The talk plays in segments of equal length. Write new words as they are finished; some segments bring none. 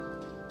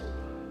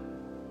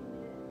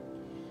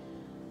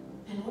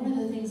And one of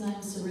the things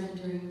I'm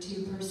surrendering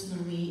to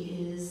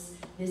personally is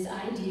this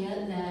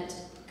idea that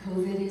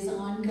COVID is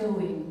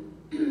ongoing.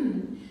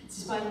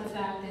 Despite the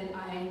fact that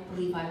I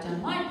believe I've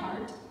done my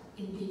part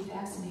in being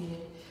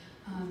vaccinated,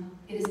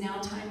 it is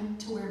now time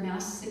to wear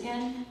masks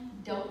again.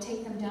 Don't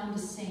take them down to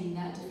sing.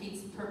 That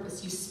defeats the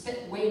purpose. You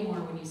spit way more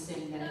when you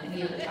sing than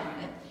any other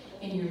time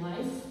in your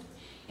life.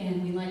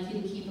 And we like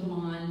you to keep them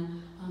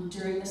on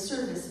during the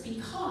service,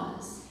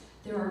 because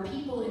there are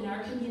people in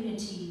our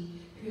community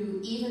who,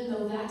 even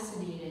though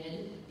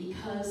vaccinated,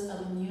 because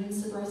of immune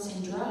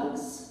suppressing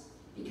drugs,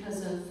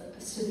 because of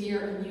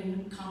severe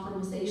immune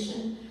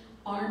compromisation,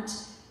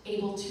 aren't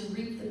able to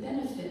reap the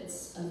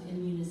benefits of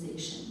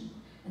immunization.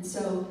 And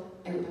so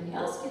everybody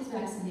else gets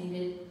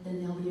vaccinated,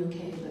 then they'll be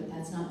okay, but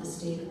that's not the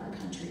state of our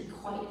country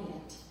quite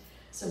yet.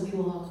 So we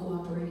will all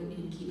cooperate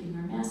in keeping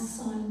our masks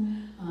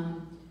on.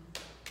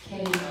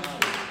 Kay,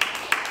 thank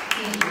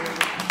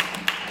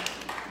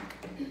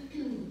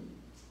you.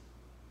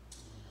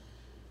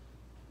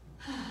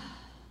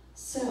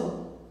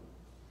 So,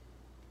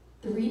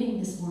 the reading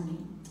this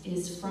morning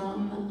is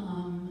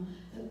from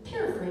a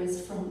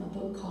paraphrase from a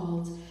book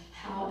called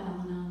How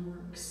Al-Anon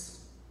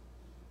Works.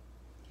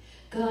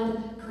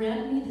 God,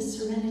 grant me the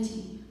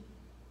serenity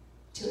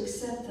to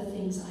accept the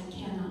things I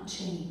cannot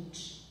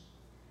change,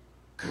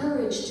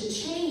 courage to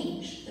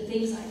change the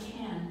things I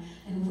can,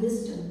 and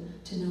wisdom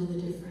to know the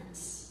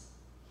difference.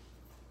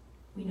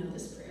 We know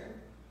this prayer.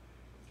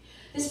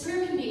 This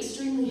prayer can be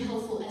extremely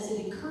helpful as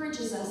it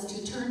encourages us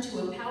to turn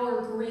to a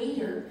power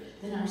greater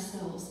than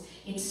ourselves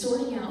in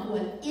sorting out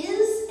what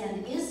is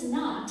and is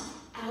not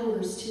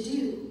ours to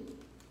do.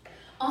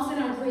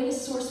 Often our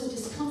greatest source of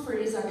discomfort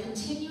is our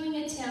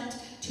continuing attempt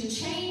to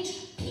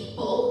change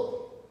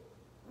people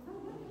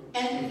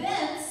and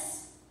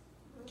events,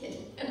 can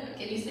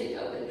you say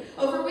COVID,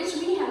 over which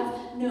we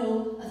have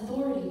no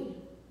authority.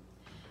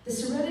 The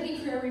Serenity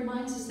Prayer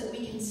reminds us that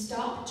we can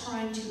stop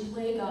trying to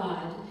play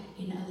God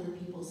in other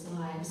people's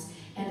lives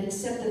and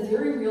accept the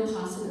very real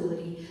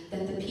possibility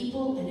that the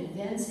people and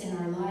events in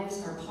our lives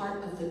are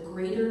part of the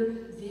greater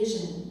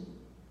vision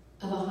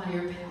of a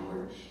higher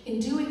power. In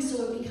doing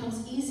so, it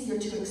becomes easier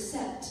to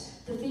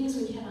accept the things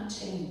we cannot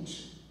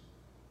change.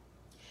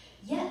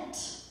 Yet,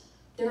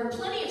 there are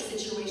plenty of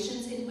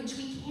situations in which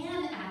we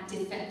can act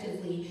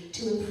effectively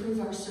to improve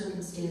our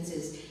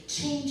circumstances,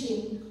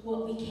 changing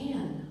what we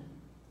can.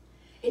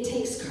 It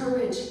takes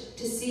courage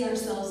to see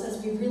ourselves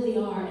as we really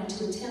are and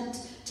to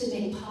attempt to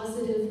make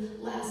positive,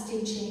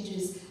 lasting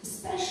changes,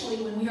 especially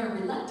when we are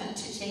reluctant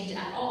to change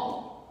at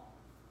all.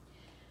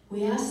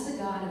 We ask the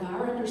God of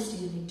our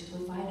understanding to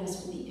provide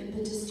us with the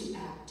impetus to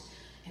act,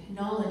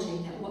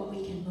 acknowledging that what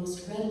we can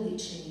most readily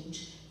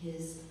change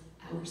is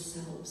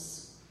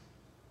ourselves.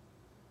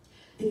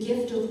 The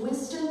gift of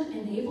wisdom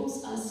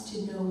enables us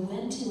to know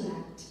when to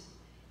act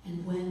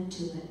and when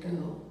to let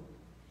go.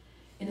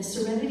 In a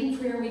serenity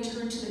prayer, we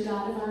turn to the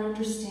God of our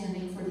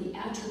understanding for the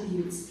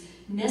attributes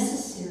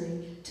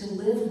necessary to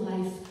live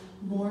life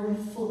more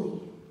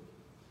fully: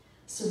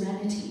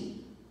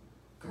 serenity,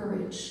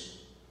 courage,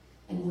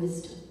 and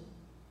wisdom.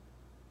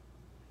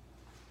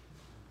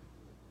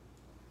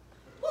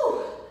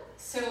 Woo!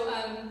 So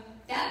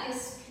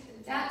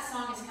that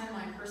song is kind of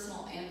my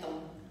personal anthem.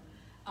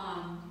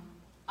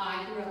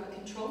 I grew up a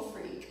control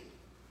freak.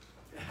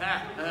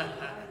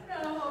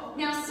 No.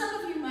 Now, some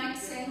of you might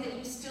say that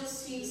you still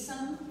see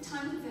some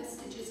tiny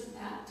vestiges of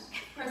that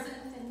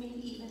present within me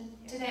even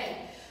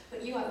today,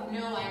 but you have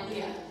no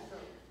idea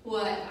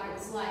what I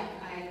was like.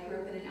 I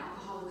grew up in an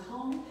alcoholic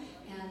home,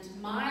 and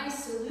my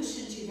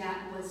solution to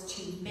that was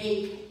to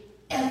make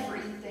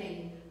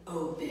everything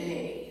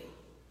obey,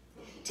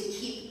 to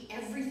keep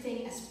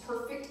everything as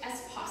perfect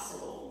as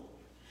possible.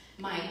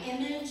 My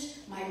image,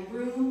 my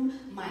room,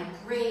 my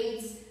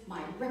grades,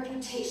 my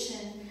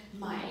reputation,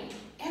 my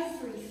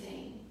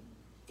everything,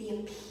 the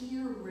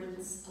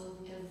appearance of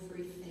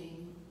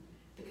everything,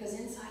 because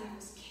inside I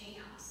was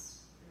chaos.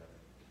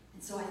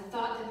 And so I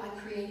thought that by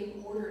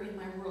creating order in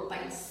my world, by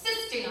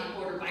insisting on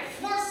order, by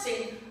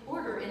forcing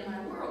order in my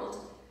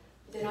world,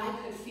 that I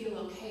could feel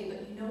okay.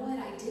 But you know what?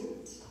 I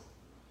didn't.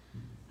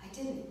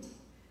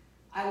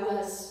 I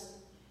was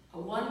a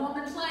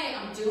one-woman play.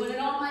 I'm doing it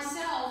all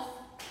myself,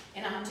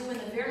 and I'm doing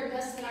the very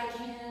best that I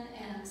can,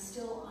 and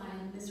still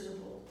I'm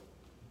miserable.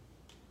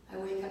 I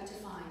wake up to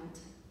find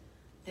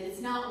that it's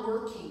not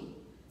working.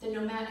 That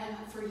no matter,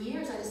 for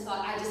years I just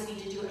thought, I just need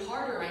to do it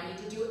harder, I need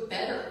to do it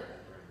better.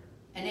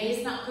 An A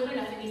is not good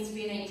enough, it needs to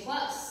be an A+. A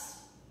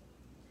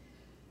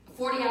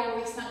 40-hour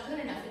week's not good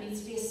enough, it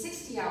needs to be a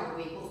 60-hour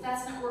week. Well, if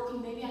that's not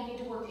working, maybe I need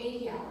to work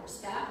 80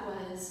 hours. That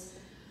was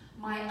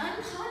my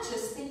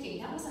unconscious thinking.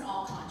 That wasn't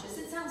all conscious.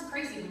 It sounds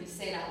crazy when you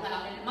say it out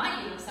loud, and it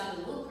might even sound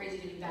a little crazy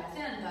to me back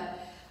then, but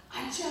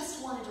I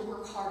just wanted to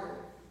work harder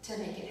to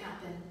make it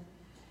happen.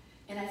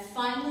 And I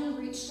finally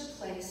reached a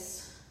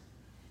place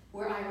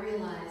where I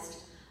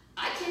realized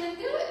I can't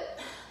do it.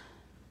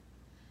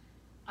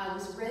 I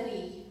was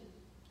ready.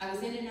 I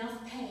was in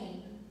enough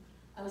pain.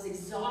 I was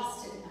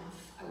exhausted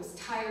enough. I was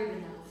tired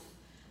enough.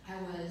 I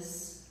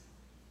was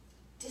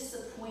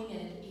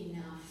disappointed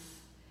enough,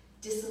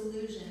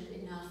 disillusioned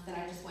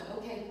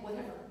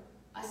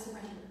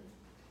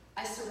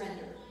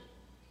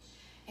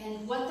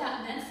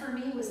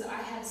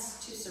had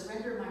to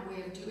surrender my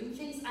way of doing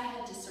things. I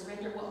had to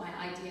surrender what my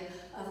idea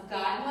of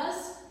God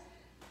was,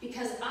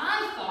 because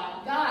I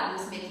thought God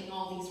was making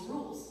all these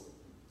rules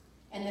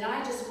and that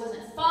I just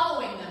wasn't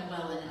following them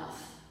well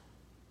enough.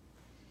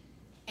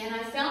 And I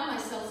found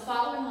myself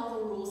following all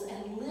the rules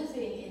and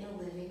living in a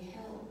living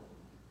hell.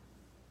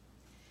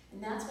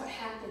 And that's what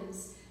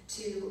happens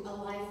to a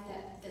life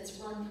that's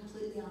run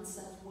completely on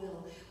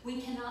self-will.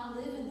 We cannot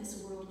live in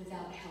this world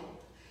without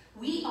help.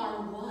 We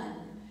are one.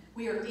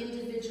 We are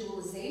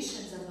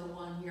individualizations of the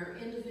one. We are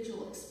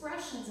individual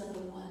expressions of the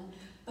one.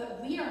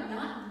 But we are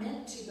not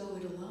meant to go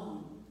it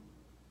alone.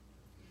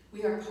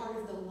 We are part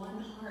of the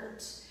one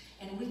heart.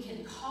 And we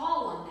can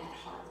call on that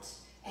heart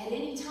at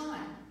any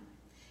time.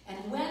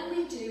 And when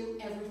we do,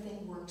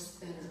 everything works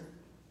better.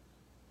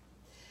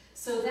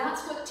 So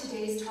that's what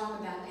today's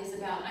talk is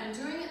about. I'm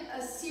doing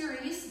a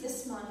series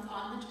this month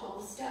on the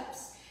 12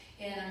 steps.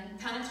 And I'm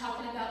kind of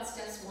talking about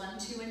steps 1,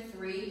 2, and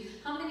 3.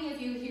 How many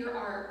of you here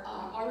are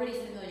already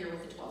familiar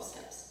with the 12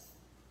 steps?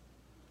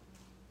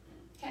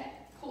 Okay,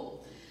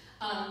 cool.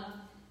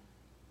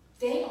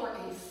 They are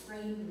a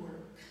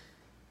framework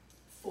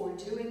for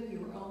doing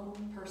your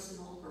own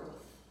personal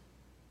growth.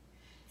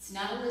 It's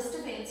not a list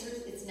of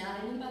answers. It's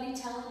not anybody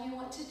telling you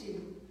what to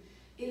do.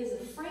 It is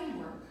a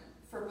framework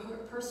for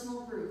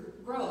personal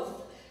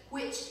growth,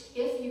 which,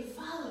 if you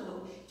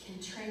follow, can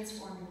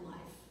transform your life.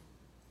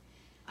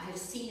 I have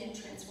seen it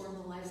transform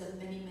the lives of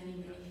many, many,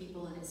 many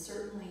people, and it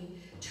certainly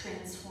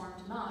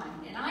transformed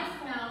mine. And I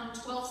found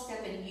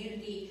 12-step and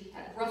unity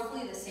at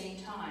roughly the same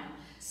time.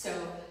 So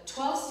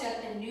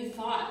 12-step and New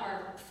Thought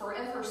are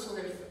forever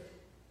sort of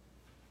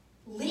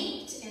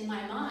linked in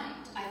my mind.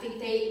 I think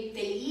they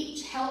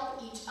each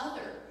help each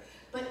other.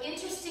 But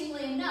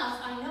interestingly enough,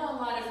 I know a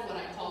lot of what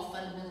I call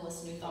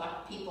fundamentalist New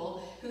Thought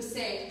people who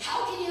say,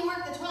 how can you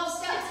work the 12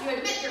 steps? You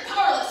admit you're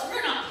powerless.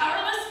 We're not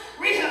powerless.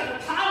 We have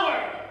the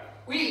power.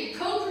 We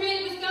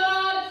co-create with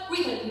God.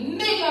 We can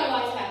make our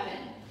life happen.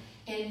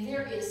 And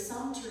there is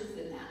some truth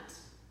in that.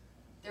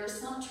 There is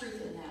some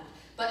truth in that.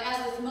 But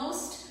as with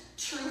most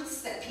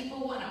truths that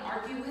people want to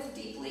argue with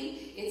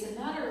deeply, it's a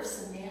matter of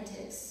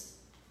semantics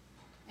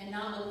and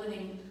not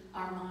opening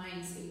our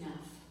minds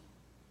enough.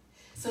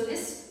 So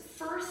this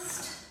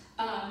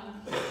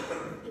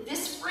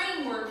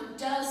framework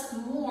does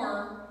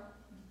more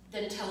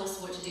than tell us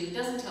what to do. It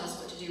doesn't tell us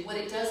what to do. What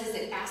it does is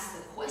it asks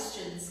the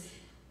questions,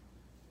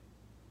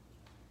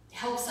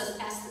 helps us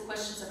ask the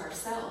questions of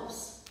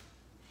ourselves,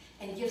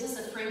 and gives us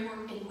a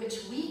framework in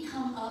which we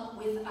come up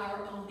with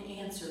our own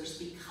answers,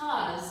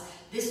 because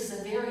this is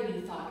a very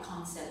New Thought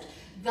concept.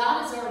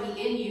 God is already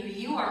in you.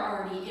 You are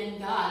already in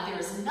God. There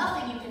is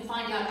nothing you can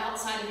find out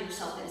outside of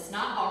yourself that is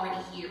not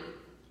already here.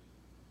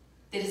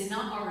 That is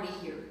not already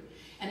here.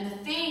 And the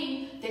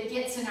thing that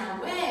gets in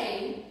our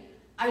way,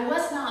 I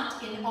was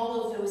not in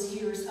all of those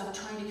years of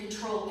trying to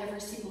control every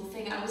single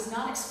thing. I was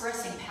not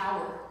expressing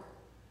power.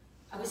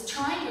 I was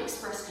trying to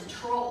express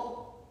control.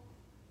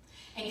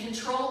 And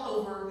control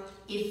over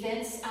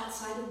events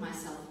outside of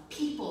myself,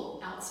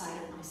 people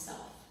outside of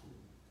myself.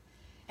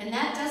 And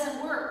that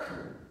doesn't work.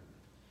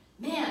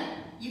 Man,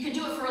 you can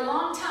do it for a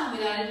long time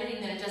without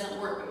admitting that it doesn't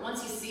work. But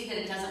once you see that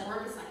it doesn't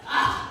work, it's like,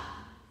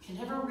 can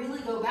never really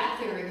go back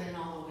there again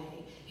all the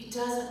way. It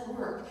doesn't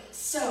work.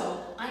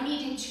 So I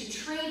needed to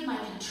trade my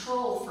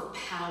control for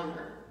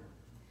power.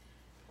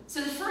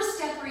 So the first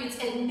step reads,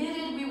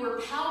 admitted we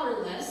were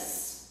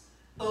powerless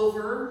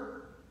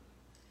over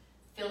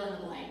fill in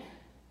the blank.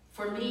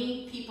 For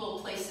me, people,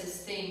 places,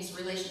 things,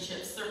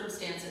 relationships,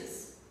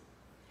 circumstances.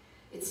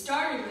 It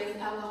started with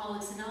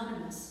Alcoholics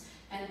Anonymous,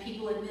 and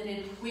people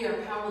admitted we are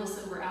powerless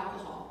over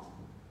alcohol.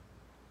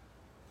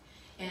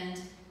 And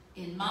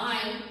in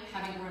my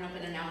having grown up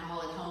in an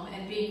alcoholic home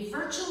and being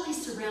virtually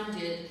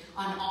surrounded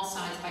on all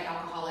sides by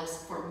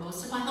alcoholics for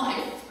most of my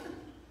life,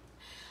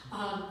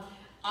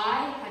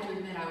 I had to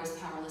admit I was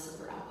powerless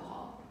over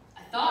alcohol.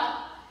 I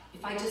thought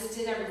if I just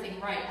did everything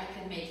right, I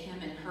could make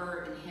him and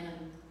her and him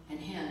and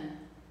him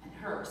and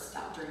her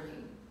stop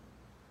drinking.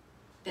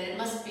 That it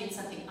must mean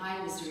something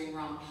I was doing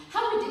wrong.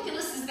 How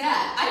ridiculous is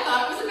that? I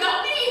thought it was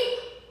about me.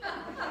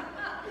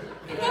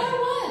 It never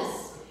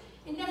was.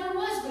 It never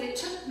was, but it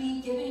took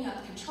me giving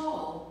up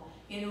control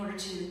in order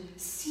to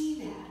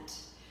see that.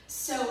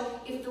 So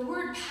if the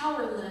word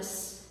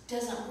powerless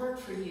doesn't work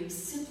for you,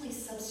 simply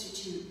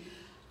substitute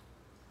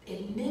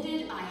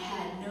admitted I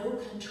had no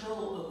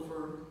control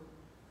over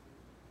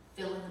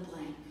fill in the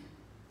blank.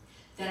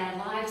 That our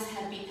lives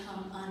had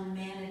become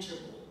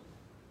unmanageable.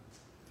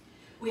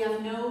 We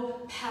have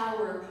no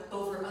power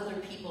over other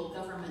people,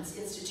 governments,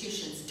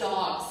 institutions,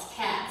 dogs,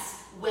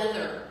 cats,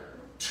 weather,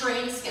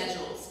 train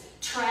schedules,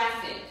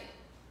 traffic.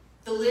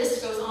 The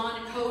list goes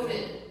on.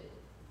 COVID,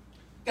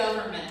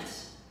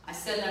 government. I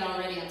said that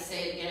already, I'll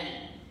say it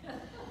again.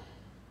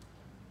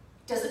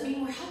 Doesn't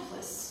mean we're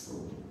helpless.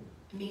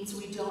 It means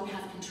we don't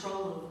have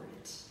control over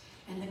it.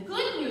 And the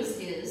good news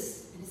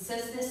is, and it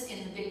says this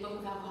in the big book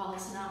of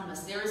Alcoholics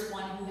Anonymous, there is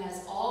one who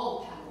has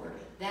all power.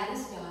 That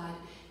is God.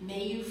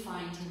 May you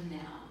find him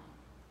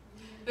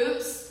now.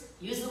 Oops,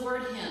 use the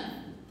word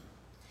him.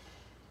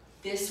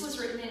 This was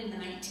written in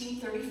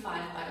 1935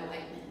 by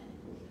white men.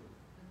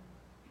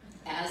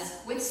 As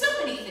with so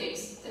many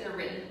things that are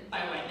written by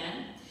white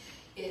men,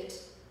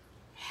 it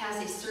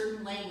has a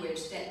certain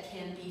language that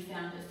can be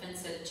found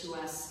offensive to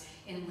us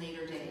in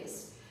later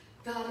days.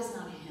 God is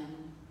not a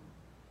him.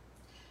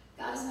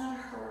 God is not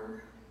a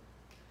her.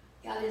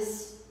 God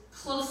is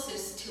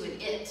closest to an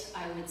it,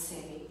 I would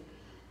say.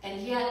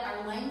 And yet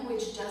our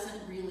language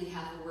doesn't really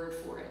have a word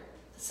for it.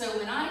 So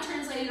when I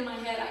translate it in my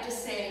head, I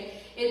just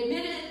say,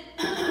 admitted,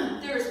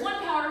 there is one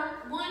power,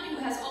 one who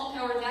has all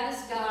power, that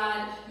is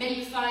God. May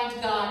you find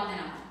God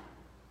now.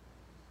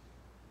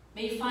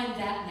 May you find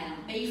that now.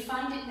 May you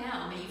find it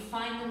now. May you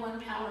find the one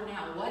power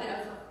now.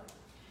 Whatever.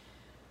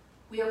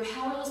 We are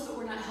powerless, but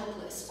we're not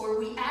helpless. Or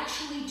we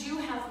actually do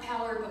have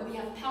power, but we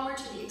have power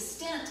to the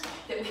extent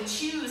that we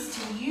choose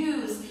to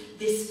use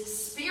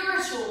this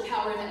spiritual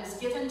power that was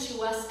given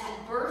to us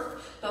at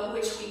birth, but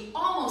which we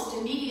almost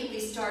immediately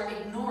start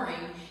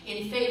ignoring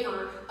in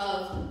favor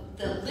of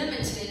the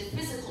limited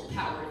physical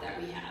power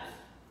that we have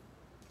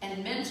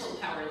and mental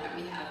power that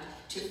we have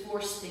to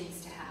force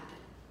things to happen.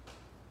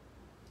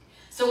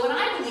 So what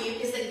I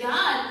believe is that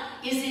God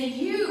is in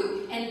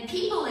you, and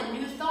people in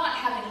New Thought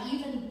have an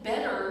even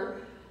better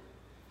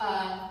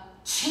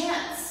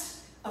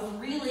chance of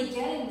really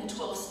getting the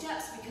 12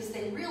 steps, because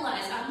they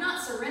realize I'm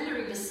not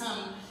surrendering to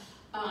some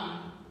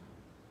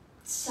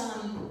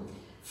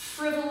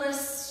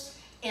frivolous,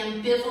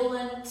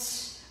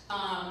 ambivalent,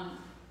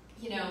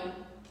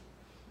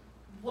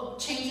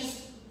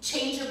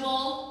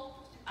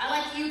 changeable. I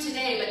like you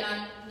today, but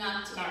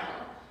not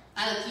tomorrow.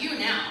 I like you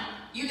now.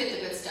 You get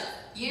the good stuff.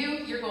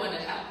 You're going to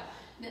hell.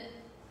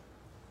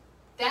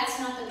 That's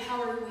not the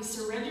power we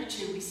surrender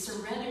to. We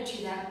surrender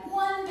to that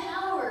one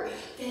power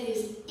that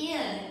is in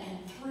and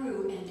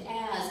through and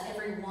as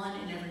everyone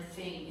and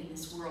everything in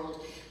this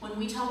world. When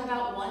we talk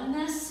about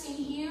oneness in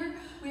here,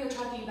 we are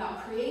talking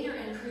about Creator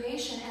and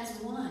creation as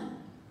one.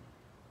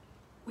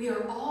 We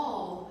are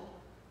all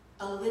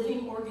a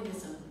living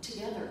organism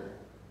together.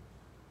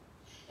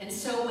 And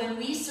so when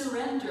we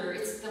surrender,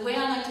 it's the way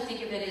I like to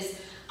think of it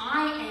is,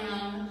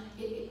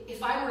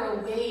 if I were a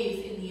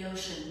wave in the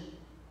ocean,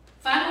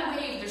 if I'm a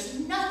wave, there's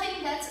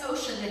nothing that's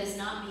ocean that is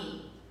not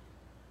me.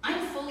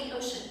 I'm fully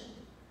ocean.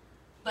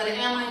 But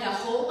am I the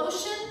whole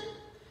ocean?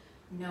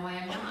 No, I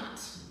am not.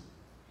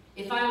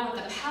 If I want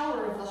the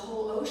power of the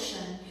whole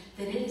ocean,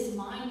 then it is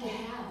mine to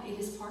have. It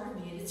is part of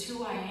me. It is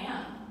who I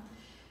am.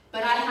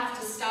 But I have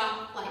to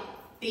stop,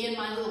 being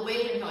my little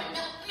wave and going,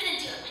 no, I'm going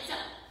to do it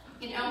myself.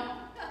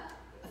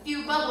 A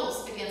few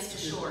bubbles against a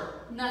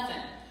shore.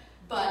 Nothing.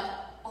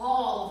 But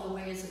all of the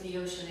waves of the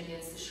ocean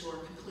against the shore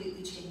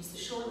completely change the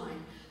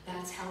shoreline.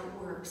 That's how it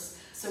works.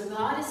 So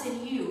God is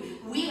in you.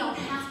 We don't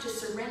have to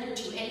surrender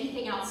to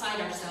anything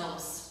outside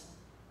ourselves.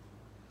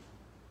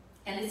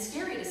 And it's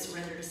scary to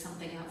surrender to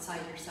something outside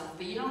yourself,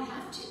 but you don't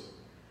have to.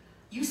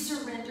 You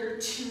surrender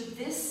to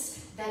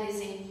this that is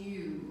in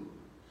you,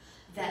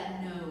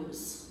 that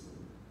knows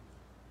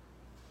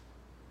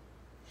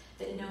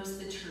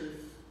the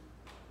truth,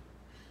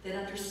 that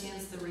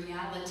understands the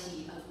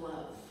reality of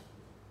love.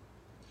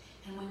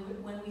 And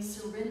when we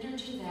surrender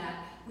to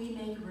that, we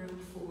make room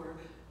for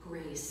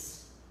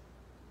grace.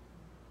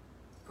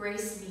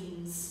 Grace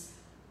means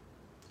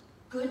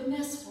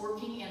goodness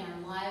working in our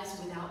lives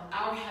without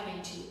our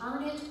having to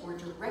earn it or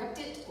direct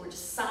it or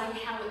decide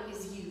how it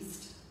is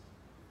used.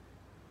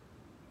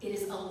 It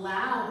is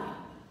allowing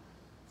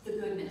the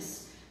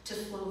goodness to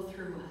flow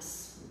through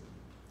us.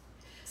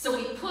 So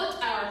we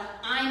put our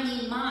I,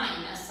 me,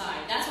 mine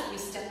aside. That's what we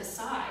step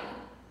aside.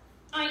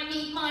 I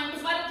need mine.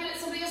 If I don't get it,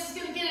 somebody else is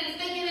going to get it. If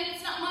they get it,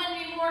 it's not mine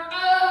anymore.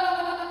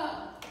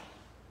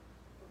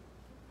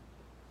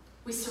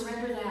 We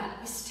surrender that.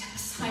 We step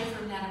aside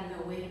from that and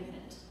go, wait a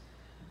minute.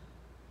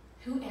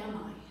 Who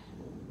am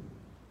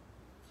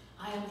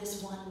I? I am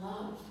this one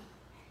love.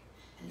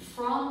 And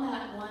from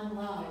that one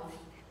love,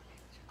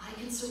 I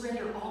can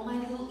surrender all my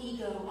little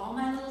ego, all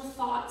my little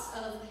thoughts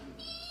of,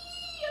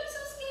 I'm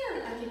so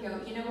scared. I can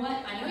go, you know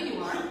what? I know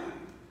you are.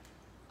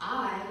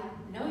 I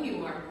know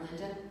you are,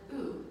 Melinda.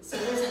 Ooh, so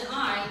there's an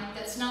I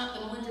that's not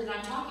the Melinda that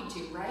I'm talking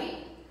to,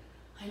 right?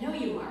 I know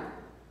you are.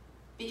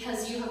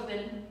 Because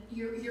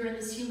you're in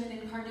this human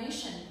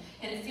incarnation,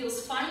 and it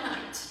feels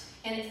finite,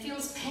 and it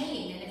feels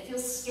pain, and it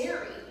feels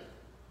scary.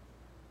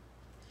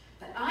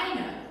 But I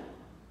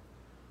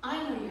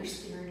know your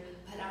spirit,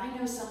 but I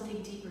know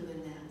something deeper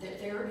than that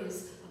there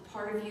is a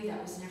part of you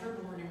that was never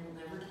born and will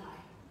never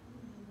die,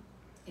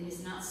 and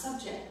is not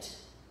subject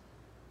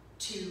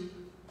to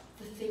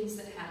the things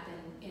that happen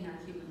in our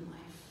human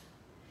life,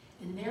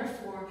 and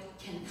therefore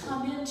can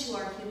come into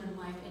our human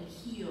life and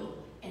heal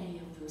any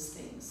of those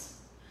things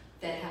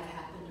that have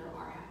happened or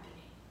are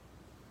happening.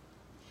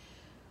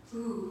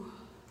 Ooh,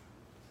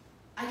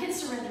 I can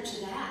surrender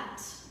to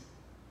that.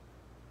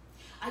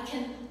 I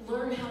can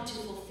learn how to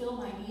fulfill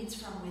my needs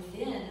from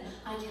within.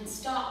 I can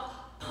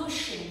stop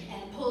pushing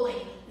and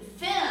pulling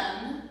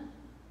them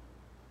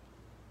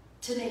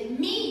to make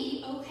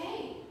me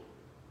okay.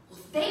 Well,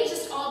 if they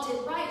just all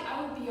did right,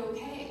 I would be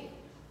okay.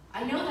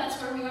 I know that's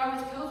where we are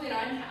with COVID.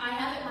 I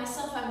have it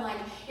myself. I'm like,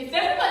 if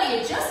everybody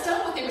had just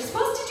done what they were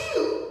supposed to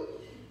do,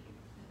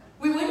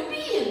 we wouldn't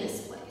be in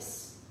this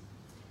place.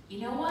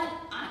 You know what?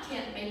 I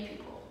can't make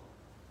people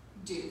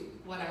do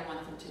what I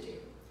want them to do.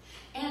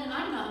 And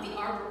I'm not the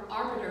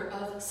arbiter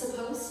of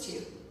supposed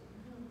to.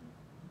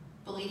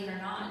 Believe it or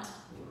not,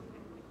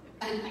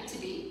 I'd like to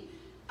be.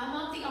 I'm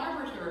not the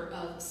arbiter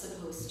of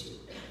supposed to.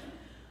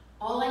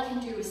 All I can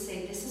do is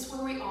say, this is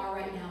where we are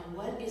right now.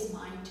 What is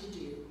mine to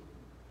do?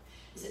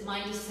 Is it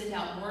mine to send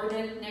out more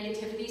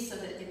negativity so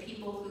that the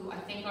people who I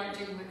think aren't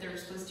doing what they're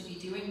supposed to be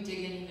doing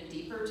dig in even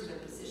deeper to their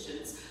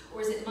positions?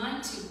 Or is it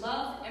mine to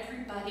love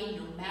everybody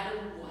no matter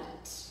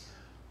what? Yes.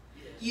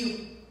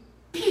 You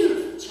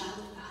beautiful child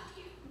of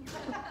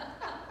God,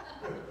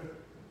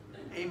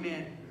 you.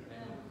 Amen.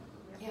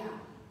 Yeah.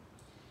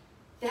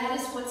 That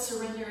is what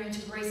surrendering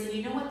to grace. And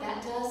you know what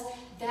that does?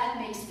 That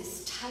makes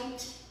this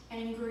tight,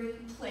 angry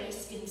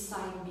place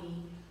inside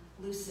me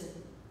loosen.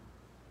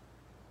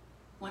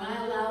 When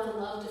I allow the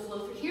love to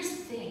flow through. Here's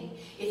the thing.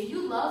 If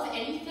you love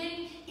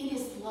anything, it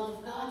is the love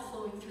of God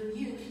flowing through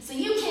you. So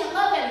you can't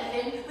love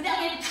anything without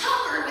getting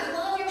covered with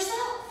love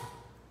yourself.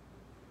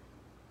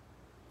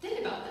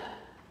 Think about that.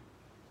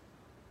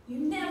 You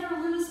never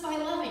lose by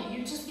loving.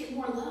 You just get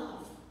more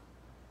love.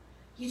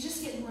 You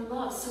just get more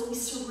love. So we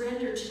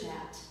surrender to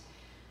that.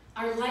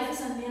 Our life is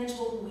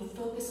unmanageable when we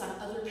focus on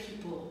other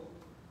people.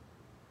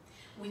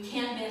 We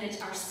can't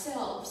manage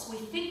ourselves. We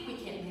think we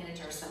can't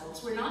manage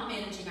ourselves. We're not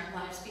managing our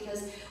lives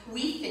because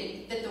we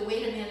think that the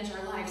way to manage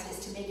our lives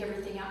is to make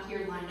everything out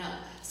here line up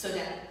so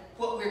that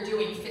what we're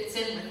doing fits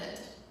in with it.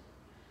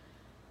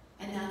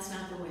 And that's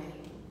not the way.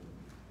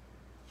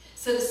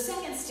 So the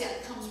second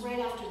step comes right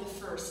after the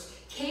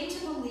first. Came to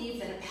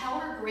believe that a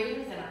power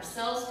greater than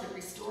ourselves could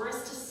restore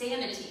us to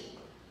sanity.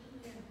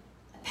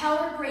 A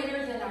power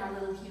greater than our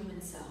little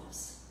human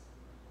selves.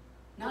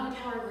 Not a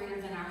power greater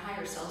than our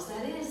higher selves.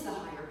 That is the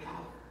higher power.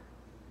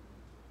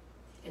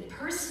 And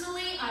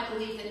personally, I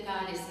believe that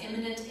God is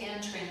immanent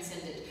and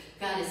transcendent.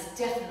 God is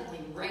definitely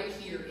right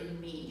here in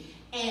me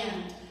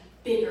and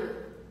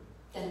bigger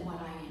than what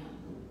I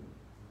am.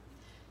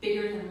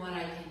 Bigger than what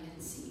I can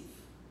conceive.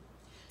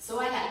 So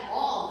I had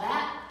all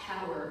that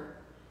power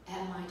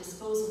at my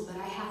disposal,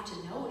 but I have to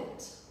know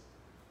it.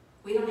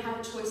 We don't have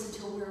a choice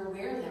until we're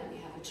aware that we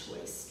have a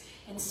choice.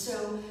 And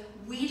so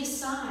we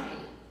decide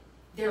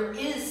there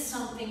is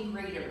something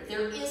greater.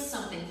 There is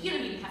something. You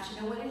don't even have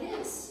to know what it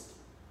is.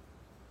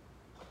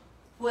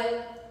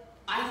 What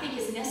I think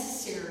is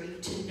necessary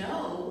to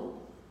know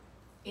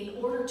in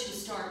order to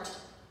start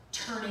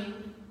turning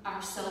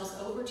ourselves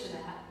over to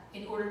that,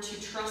 in order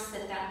to trust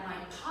that that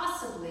might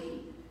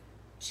possibly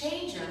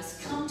change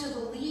us, come to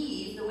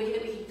believe, the way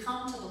that we can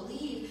come to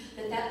believe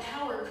that that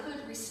power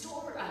could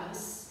restore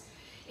us,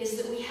 is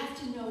that we have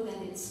to know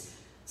that it's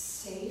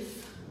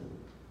safe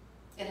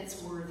and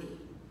it's worthy.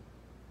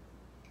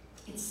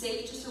 It's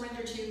safe to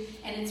surrender to,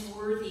 and it's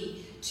worthy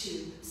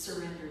to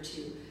surrender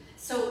to.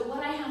 So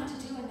what I have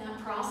to do in that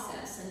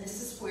process, and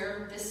this is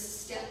where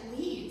this step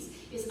leads,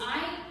 is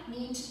I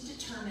need to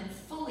determine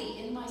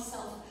fully in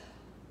myself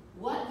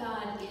what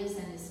God is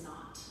and is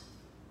not.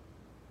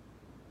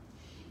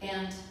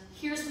 And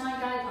here's my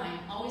guideline,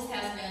 always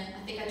has been.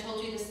 I think I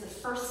told you this the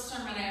first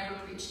sermon I ever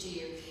preached to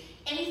you.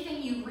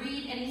 Anything you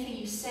read, anything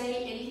you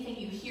say, anything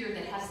you hear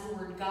that has the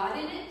word God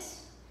in it,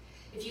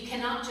 if you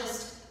cannot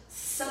just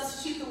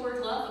substitute the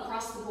word love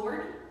across the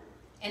board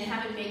and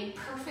have it make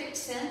perfect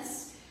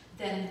sense,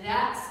 then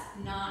that's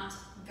not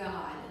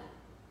God.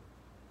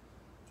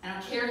 I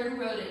don't care who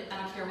wrote it.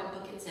 I don't care what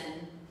book it's in.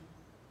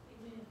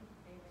 Amen.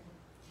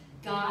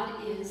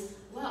 God is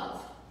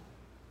love.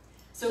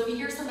 So if you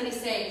hear somebody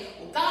say,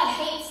 well, God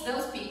hates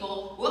those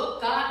people.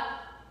 Whoop,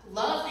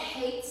 love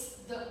hates,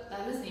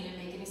 that doesn't even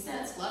make any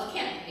sense. Love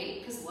can't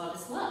hate because love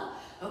is love.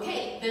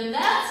 Okay, then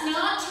that's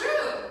not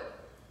true.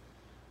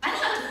 I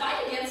don't have to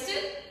fight against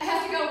it. I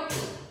have to go,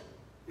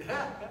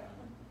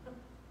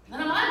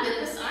 none of my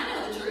business. I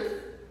know the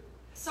truth.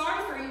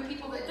 Sorry for you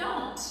people that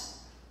don't.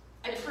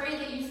 I pray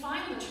that you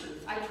find the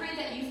truth. I pray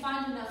that you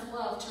find enough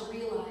love to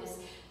realize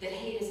that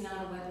hate is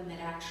not a weapon that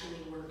actually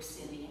works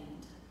in the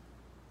end.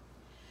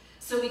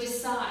 So we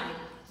decide,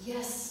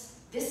 yes,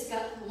 this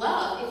got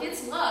love. If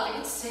it's love,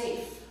 it's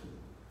safe.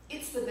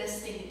 It's the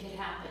best thing that can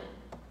happen.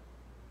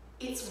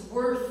 It's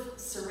worth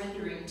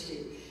surrendering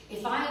to.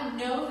 If I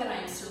know that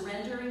I'm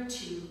surrendering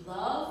to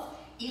love,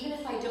 even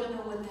if I don't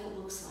know what that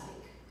looks like,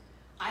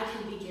 I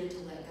can begin to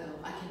let go.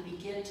 I can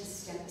begin to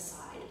step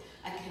aside.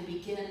 I can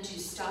begin to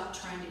stop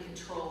trying to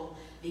control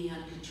the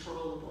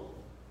uncontrollable.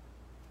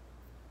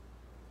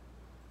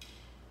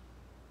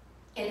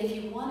 And if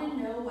you want to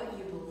know what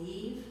you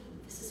believe,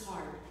 this is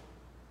hard.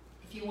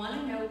 If you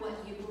want to know what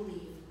you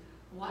believe,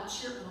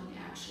 watch your own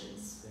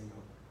actions.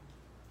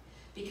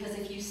 Because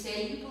if you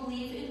say you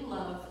believe in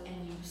love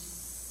and you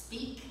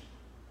speak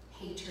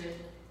hatred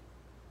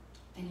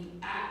and you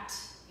act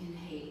in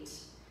hate,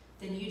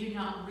 then you do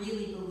not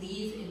really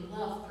believe in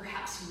love.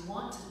 Perhaps you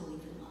want to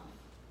believe in love.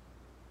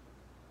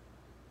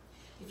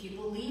 If you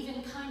believe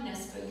in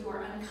kindness but you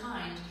are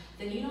unkind,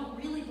 then you don't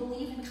really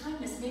believe in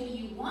kindness. Maybe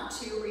you want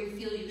to, or you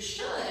feel you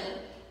should.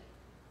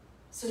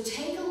 So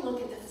take a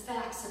look at the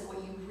facts of what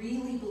you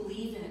really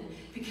believe in,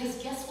 because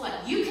guess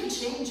what? You can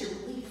change your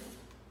belief.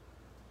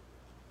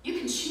 You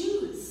can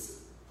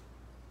choose.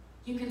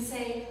 You can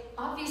say,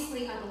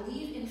 obviously I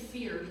believe in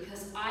fear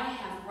because I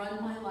have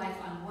run my life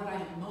on what I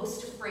am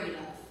most afraid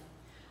of,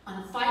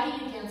 on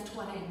fighting against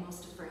what I am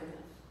most afraid of.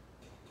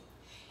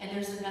 And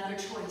there's another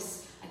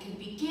choice. I can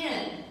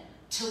begin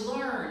to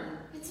learn.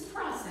 It's a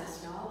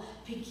process, y'all.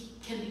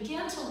 Can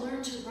begin to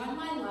learn to run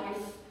my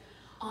life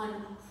on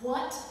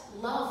what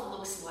love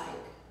looks like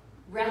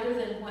rather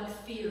than what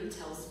fear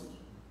tells me.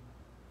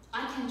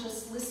 I can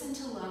just listen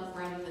to love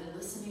rather than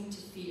listening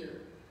to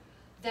fear.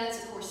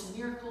 That's A Course in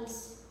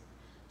Miracles.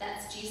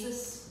 That's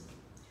Jesus.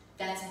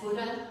 That's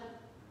Buddha.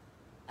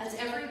 That's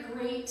every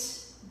great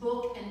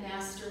book and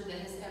master that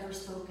has ever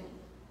spoken.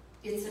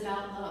 It's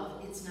about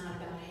love. It's not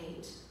about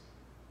hate.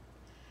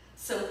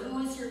 So who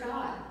is your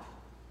God?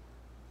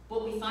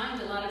 What we find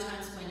a lot of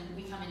times when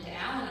we come into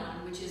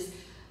Al-Anon, which is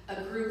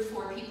a group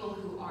for people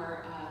who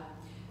are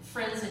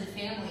friends and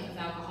family of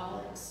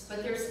alcoholics.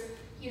 But there's,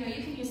 you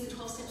can use the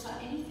 12 steps on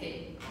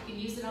anything. You can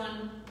use it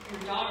on your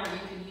daughter.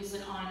 You can use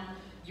it on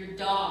your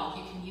dog.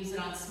 You can use it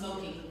on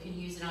smoking. You can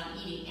use it on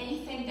eating.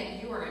 Anything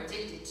that you are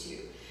addicted to.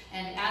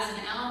 And as an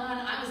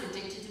Al-Anon, I was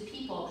addicted to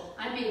people.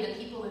 I made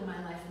the people in my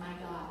life my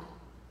God.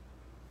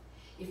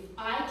 If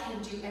I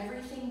can do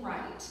everything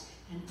right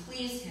and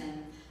please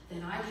him,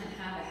 then I can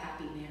have a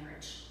happy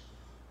marriage.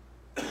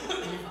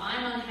 And if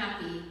I'm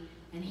unhappy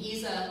and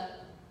he's a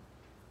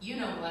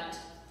you-know-what,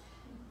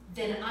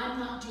 then I'm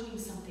not doing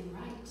something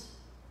right.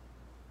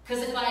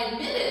 Because if I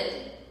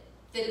admitted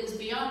that it was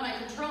beyond my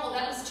control,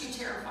 that was too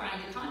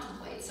terrifying to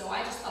contemplate. So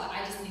I just thought,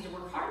 I just need to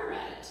work harder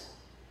at it.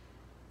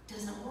 It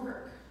doesn't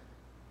work.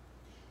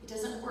 It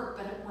doesn't work.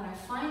 But when I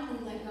finally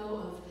let go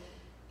of,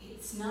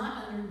 it's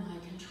not under my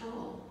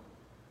control.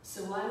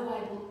 So why do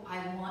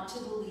I want to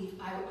believe?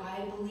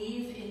 I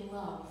believe in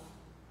love.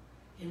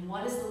 And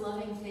what is the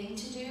loving thing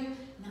to do?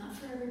 Not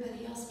for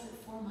everybody else, but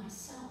for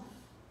myself.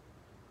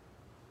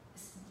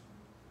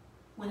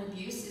 When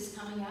abuse is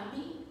coming at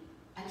me,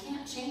 I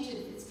can't change it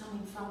if it's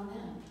coming from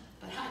them.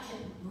 But I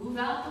can move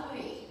out the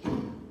way.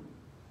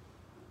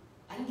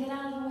 I can get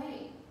out of the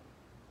way.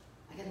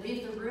 I can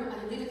leave the room, I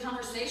can leave the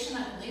conversation,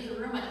 I can leave the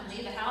room, I can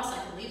leave the house,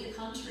 I can leave the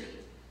country.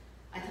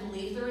 I can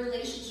leave the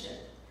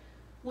relationship.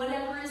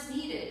 Whatever is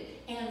needed.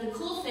 And the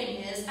cool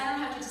thing is, I don't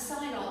have to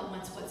decide all at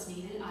once what's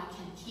needed. I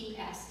can keep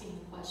asking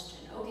the question,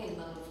 okay,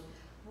 love,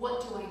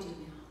 what do I do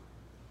now?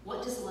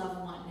 What does love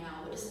want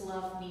now? What does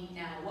love need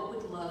now? What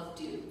would love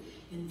do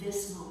in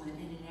this moment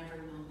and in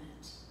every moment?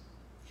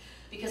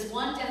 Because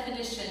one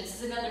definition,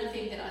 this is another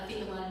thing that I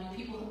think a lot of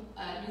New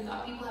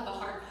Thought people have a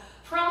hard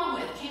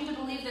problem with, came to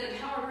believe that a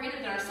power greater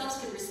than ourselves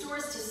could restore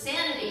us to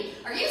sanity.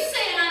 Are you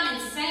saying I'm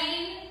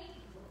insane?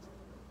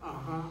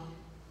 Uh-huh.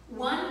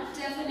 One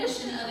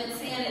definition of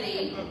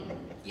insanity,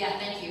 yeah,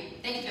 thank you,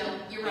 Bill,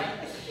 you're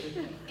right,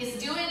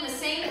 is doing the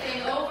same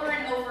thing over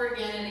and over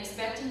again and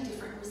expecting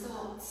different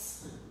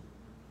results.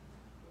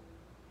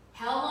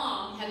 How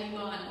long have you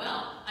gone,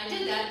 well, I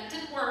did that, it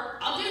didn't work,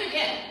 I'll do it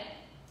again.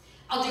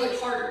 I'll do it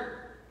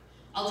harder.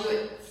 I'll do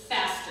it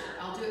faster.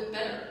 I'll do it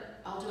better.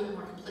 I'll do it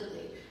more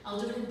completely.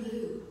 I'll do it in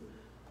blue.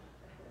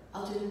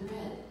 I'll do it in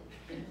red.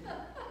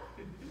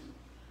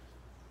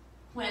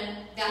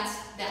 When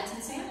that's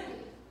insanity.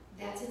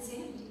 That's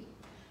insanity.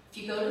 If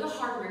you go to the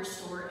hardware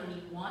store and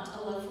you want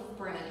a loaf of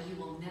bread,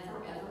 you will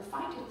never ever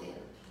find it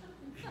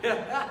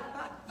there.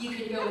 You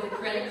can go with a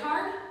credit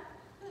card,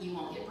 you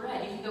won't get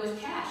bread. You can go with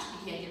cash,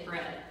 you can't get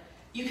bread.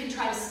 You can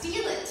try to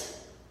steal it,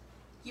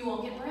 you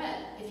won't get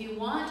bread. If you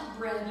want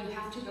bread, you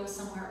have to go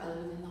somewhere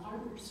other than the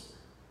hardware store.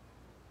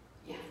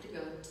 You have to go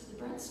to the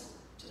bread store,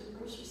 to the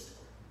grocery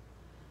store.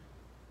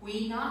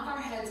 We knock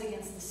our heads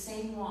against the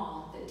same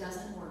wall that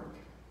doesn't work,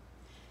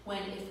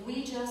 when if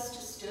we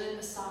just stood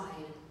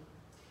aside,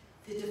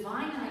 the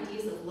divine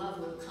ideas of love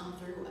would come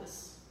through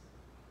us.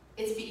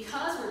 It's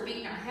because we're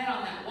beating our head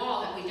on that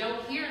wall that we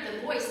don't hear the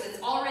voice that's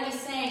already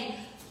saying,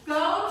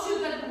 go to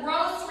the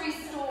grocery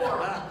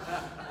store.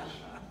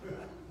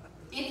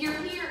 If you're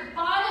here,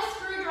 buy a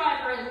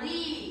screwdriver and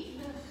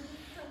leave.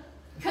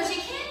 Because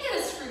you can't get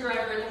a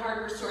screwdriver at the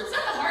hardware store. It's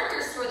not the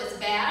hardware store that's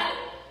bad.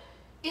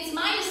 It's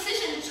my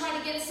decision to try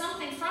to get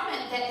something from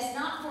it that is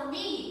not for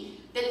me,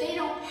 that they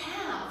don't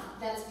have,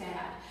 that's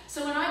bad.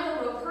 So when I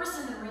go to a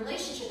person in a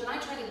relationship and I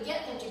try to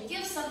get them to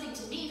give something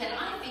to me that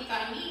I think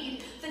I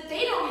need, that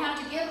they don't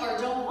have to give or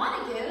don't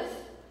want to give,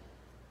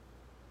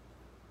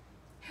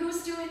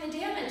 who's doing the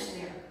damage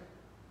there?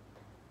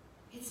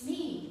 It's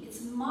me.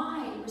 It's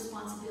my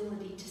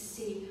responsibility to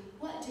see,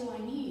 what do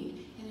I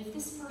need? And if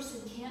this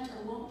person can't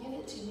or won't give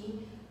it to me,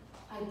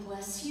 I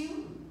bless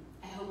you.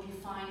 I hope you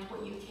find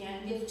what you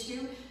can give to,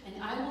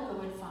 and I will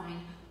go and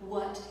find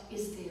what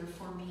is there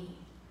for me.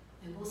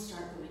 And we'll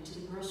start going to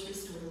the grocery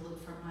store to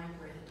look for my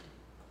bread.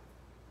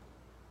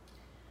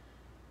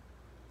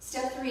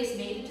 Step 3 is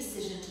made a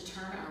decision to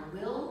turn our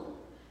will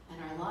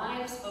and our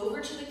lives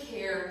over to the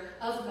care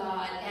of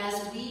God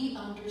as we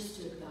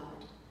understood God.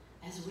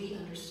 As we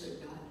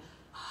understood God.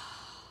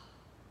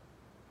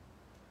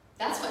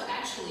 That's what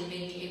actually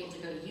made me able to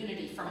go to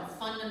Unity from a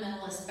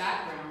fundamentalist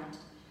background.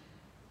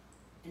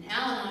 An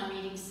Al-Anon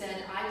meeting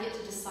said, I get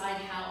to decide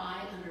how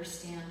I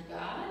understand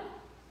God.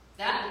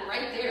 That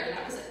right there,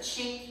 that was a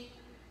chink.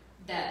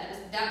 That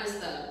was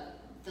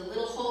the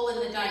little hole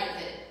in the dike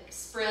that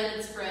spread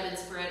and spread and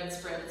spread and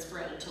spread and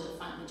spread until it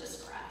finally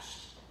just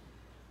crashed.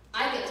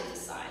 I get to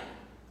decide.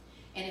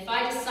 And if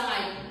I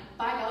decide,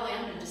 by golly,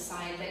 I'm going to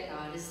decide that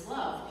God is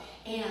love.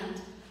 And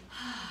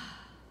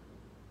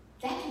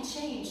that can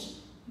change.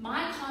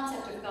 My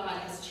concept of God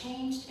has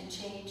changed and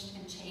changed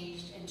and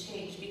changed and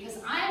changed because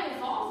I am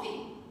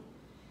evolving.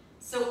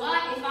 So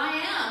if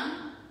I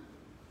am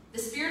the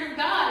Spirit of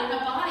God in a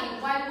body,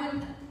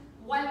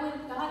 why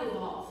wouldn't God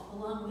evolve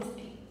along with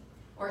me?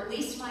 Or at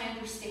least my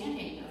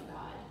understanding of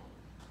God.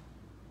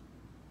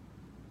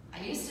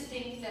 I used to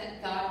think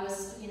that God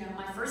was,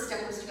 my first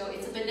step was to go,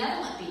 it's a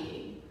benevolent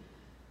being.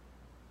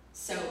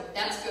 So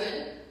that's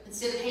good.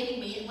 Instead of hating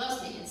me, it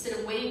loves me. Instead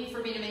of waiting for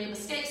me to make a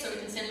mistake so it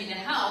can send me to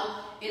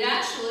hell, it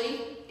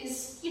actually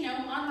is,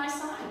 on my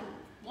side.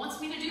 Wants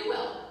me to do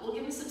well. Will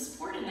give me some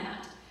support in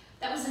that.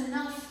 That was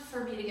enough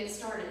for me to get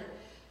started.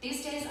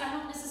 These days, I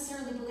don't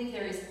necessarily believe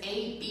there is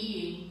a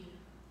being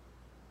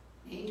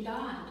named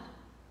God.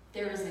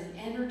 There is an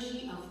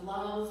energy of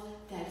love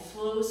that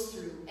flows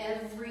through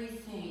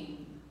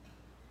everything.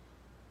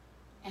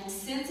 And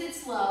since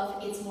it's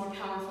love, it's more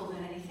powerful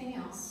than anything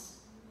else.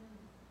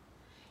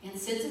 And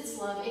since it's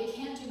love, it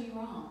can't do me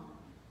wrong.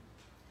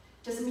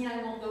 Doesn't mean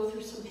I won't go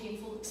through some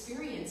painful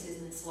experiences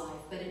in this life,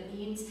 but it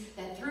means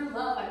that through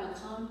love, I will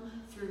come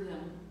through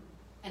them.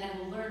 And I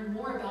will learn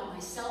more about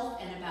myself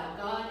and about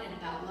God and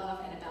about love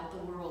and about the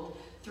world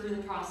through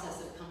the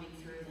process of coming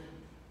through them.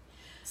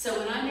 So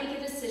when I make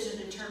a decision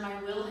to turn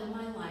my will and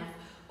my life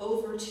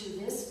over to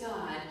this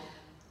God,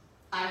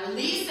 I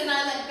release and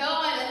I let go.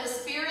 I let the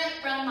Spirit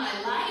run my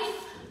life.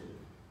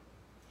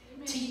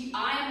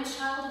 I am a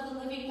child of the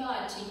living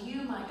God. To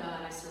you, my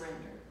God, I surrender.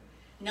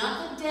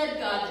 Not the dead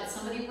God that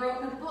somebody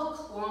wrote in a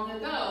book long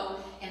ago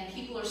and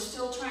people are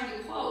still trying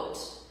to quote.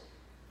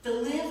 The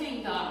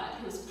living God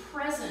who is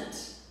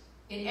present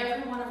in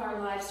every one of our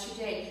lives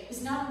today,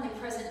 who's not only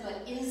present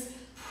but is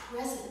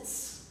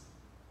presence.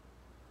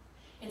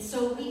 And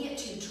so we get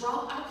to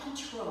drop our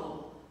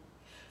control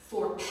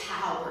for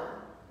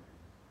power.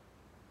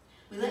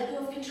 We let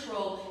go of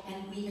control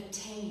and we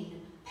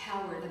attain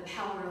power, the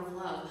power of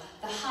love,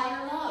 the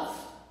higher love.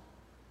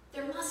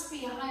 There must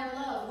be a higher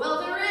love.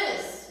 Well, there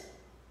is.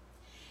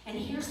 And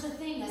here's the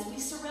thing, as we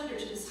surrender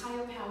to this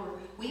higher power,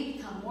 we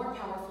become more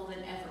powerful than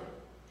ever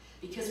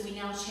because we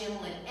now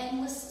channel an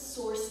endless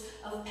source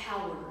of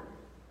power.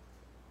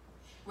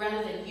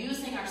 Rather than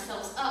using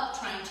ourselves up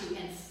trying to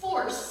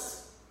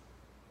enforce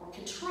or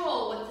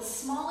control what the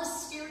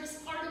smallest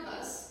spiritist part of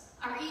us,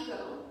 our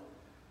ego,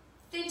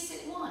 thinks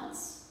it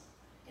wants.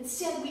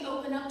 Instead, we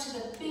open up to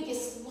the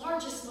biggest,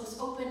 largest, most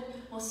open,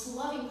 most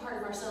loving part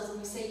of ourselves and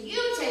we say,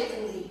 you take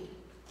the lead.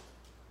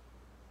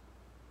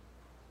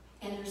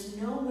 And there's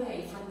no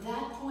way from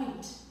that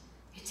point.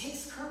 It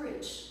takes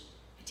courage.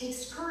 It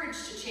takes courage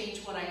to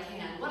change what I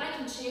can. What I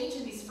can change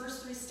in these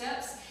first 3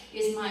 steps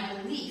is my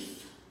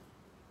belief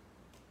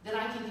that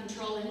I can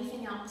control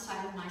anything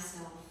outside of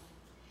myself.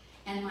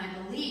 And my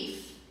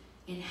belief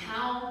in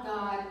how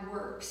God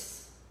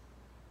works.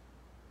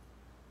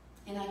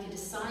 And I can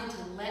decide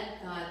to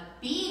let God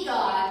be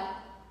God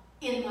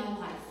in my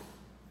life,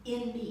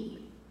 in me.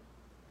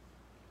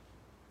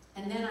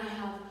 And then I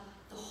have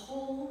the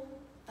whole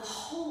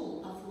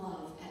of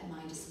love at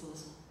my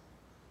disposal.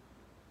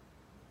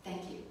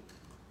 Thank you.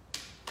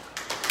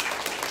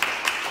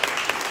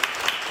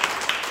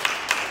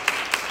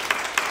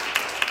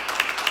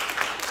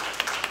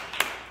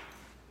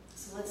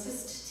 So let's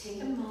just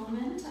take a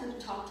moment. I've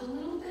talked a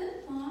little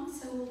bit long,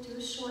 so we'll do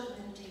a short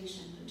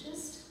meditation, but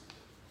just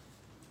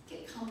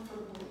get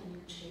comfortable in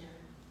your chair.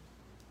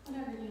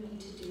 Whatever you need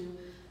to do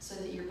so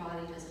that your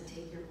body doesn't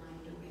take your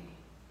mind away.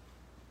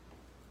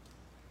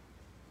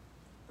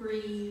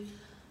 Breathe.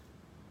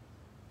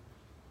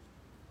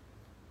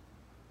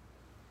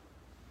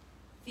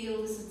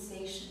 Feel the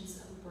sensations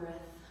of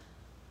breath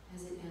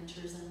as it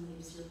enters and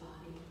leaves your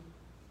body.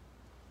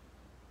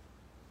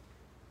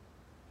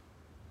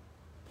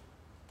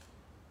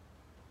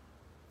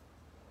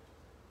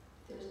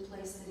 If there's a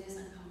place that is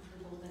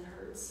uncomfortable, that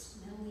hurts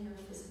mentally or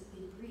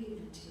physically, breathe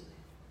into it.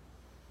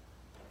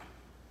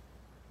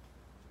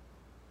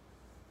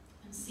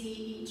 And see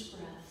each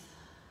breath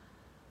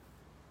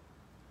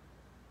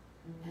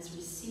as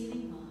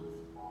receiving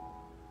love,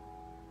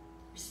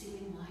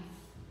 receiving life.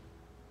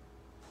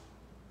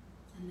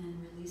 And then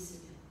releasing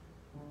it.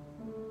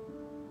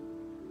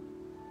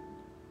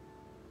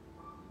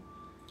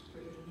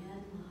 Breathing in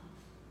love.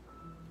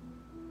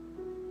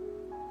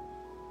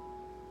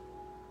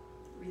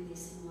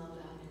 Releasing love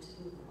out into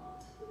the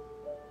world.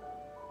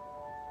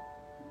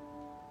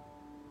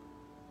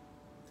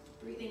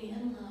 Breathing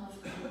in love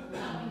and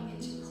allowing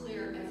it to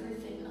clear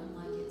everything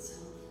unlike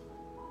itself.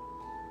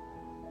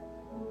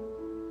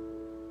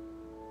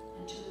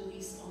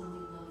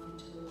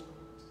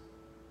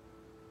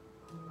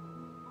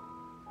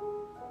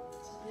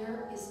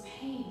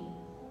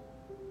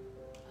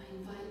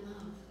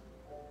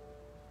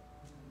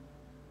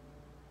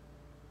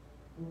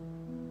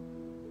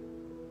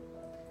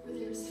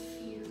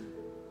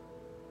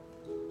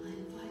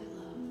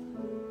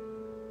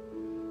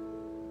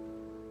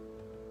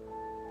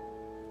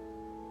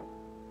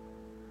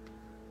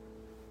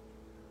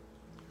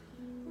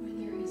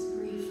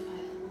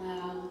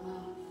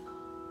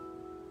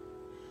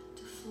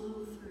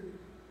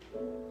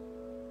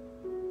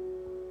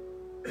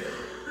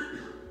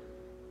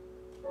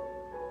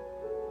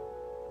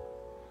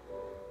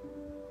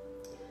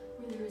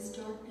 is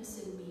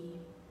darkness in me,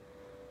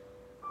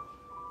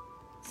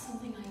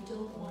 something I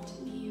don't want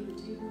to be or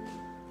do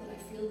that I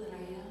feel that I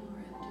am or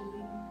am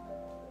doing,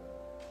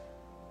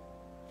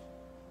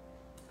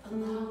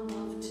 allow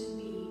love to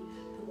be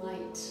the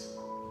light.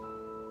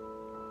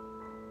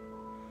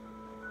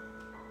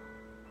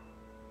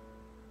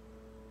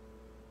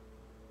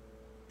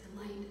 The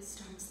light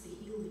starts the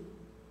healing.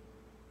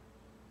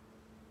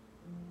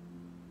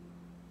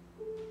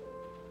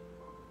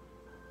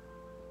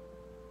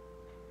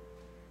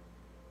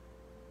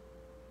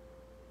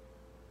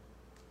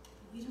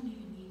 We don't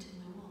even need to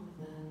know all of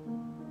that.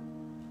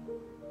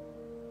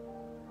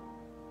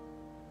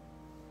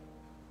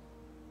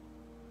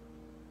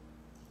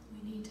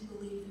 We need to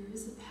believe there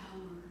is a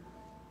power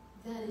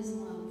that is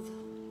love.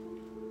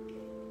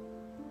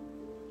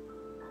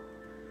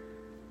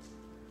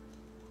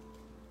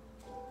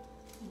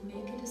 And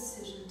make a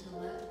decision to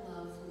let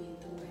love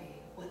lead the way,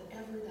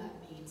 whatever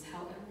that means,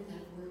 however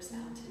that works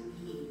out to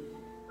be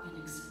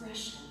an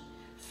expression.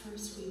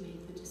 First we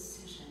make the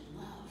decision,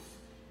 love.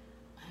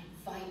 I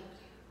invite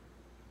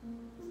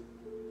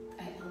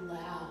I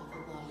allow the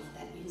love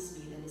that is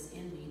me, that is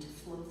in me, to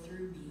flow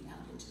through me out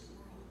into the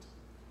world.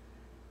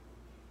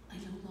 I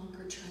no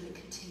longer try to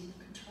contain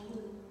or control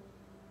it.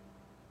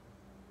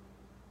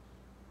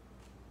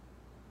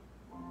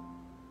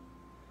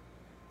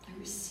 I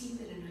receive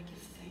it and I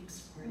give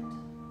thanks for it.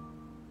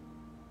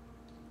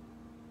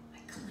 I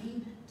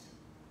claim it.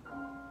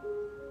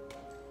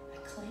 I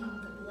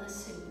claim the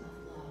blessing of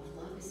love.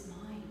 Love is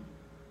mine.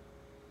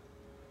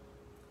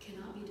 It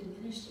cannot be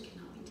diminished. It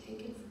cannot be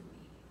taken from me.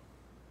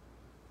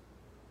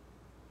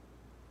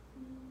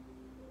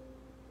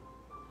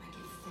 I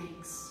give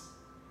thanks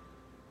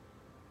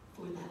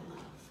for that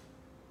love.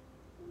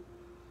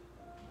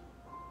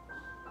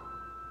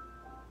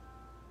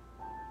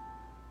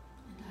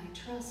 And I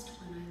trust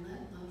when I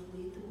let love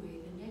lead the way,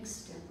 the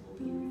next step will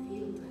be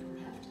revealed. I don't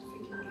have to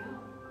figure it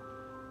out.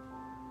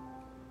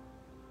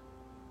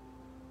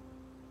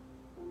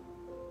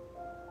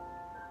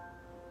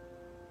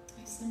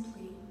 I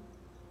simply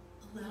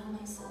allow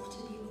myself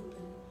to be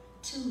open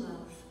to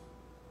love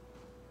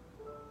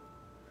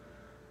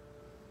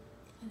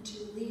and to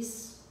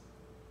release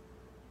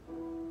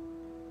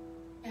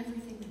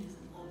everything that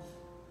isn't love.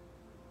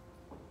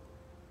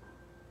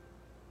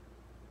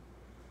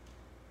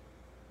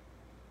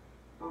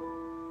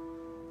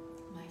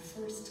 My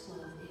first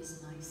love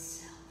is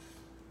myself.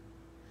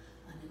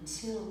 And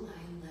until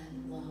I let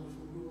love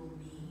rule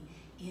me,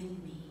 in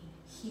me,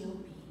 heal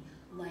me,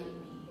 light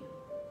me,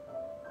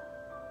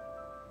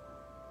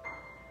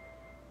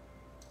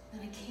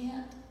 then I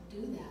can't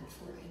do that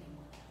for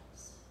anyone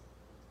else.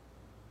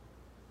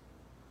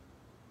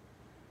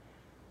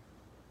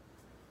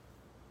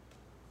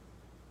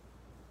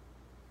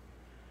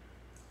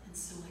 And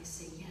so I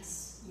say,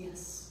 yes,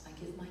 yes, I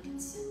give my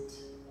consent.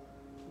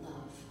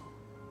 Love.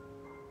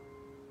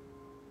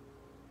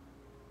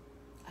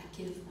 I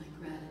give my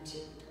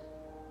gratitude.